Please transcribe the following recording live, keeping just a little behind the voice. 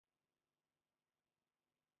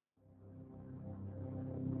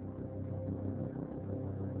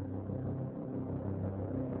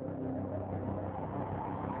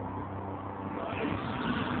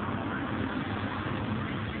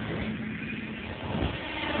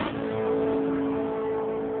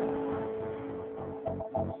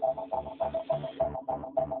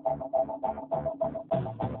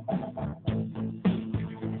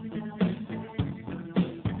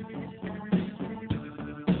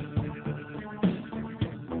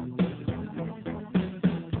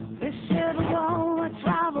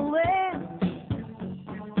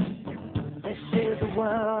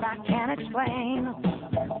world I can't explain.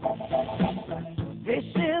 This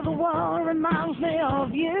is the world reminds me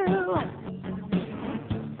of you.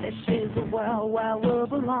 This is the world where we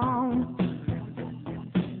belong.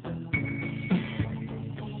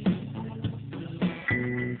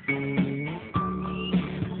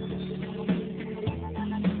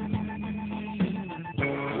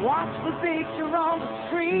 Watch the picture on the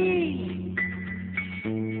screen.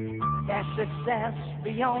 There's success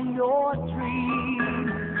beyond your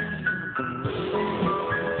dreams.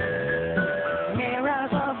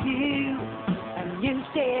 Mirrors of you, a new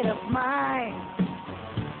state of mind.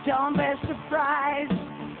 Don't be surprised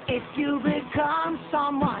if you become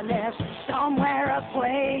someone else, somewhere, a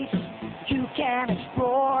place you can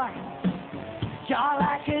explore. You're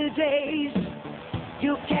like a days,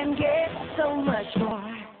 you can get so much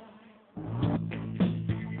more.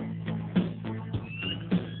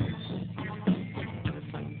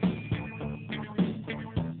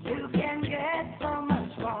 You can get so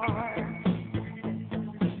much more.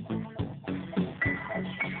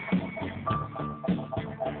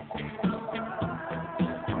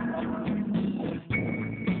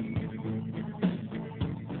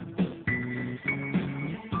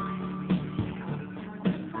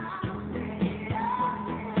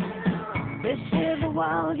 This is the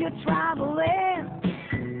world you're traveling.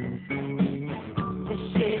 This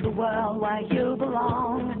is the world where you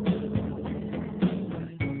belong.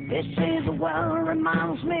 This is the world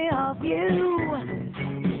reminds me of you.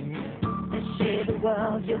 This is the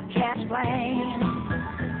world you can't explain.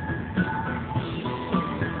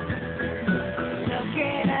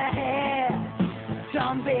 Looking ahead,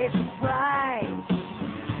 don't be surprised.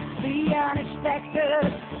 The unexpected,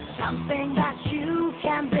 something that you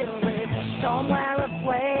can build with. Somewhere, a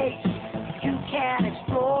place you can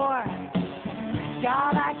explore.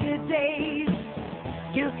 You're like the days,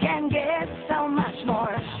 you can get so much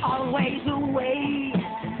more. Always a way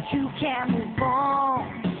you can move on.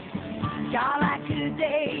 You're like the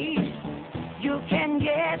days, you can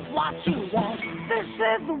get what you want. This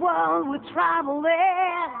is the world we're traveling.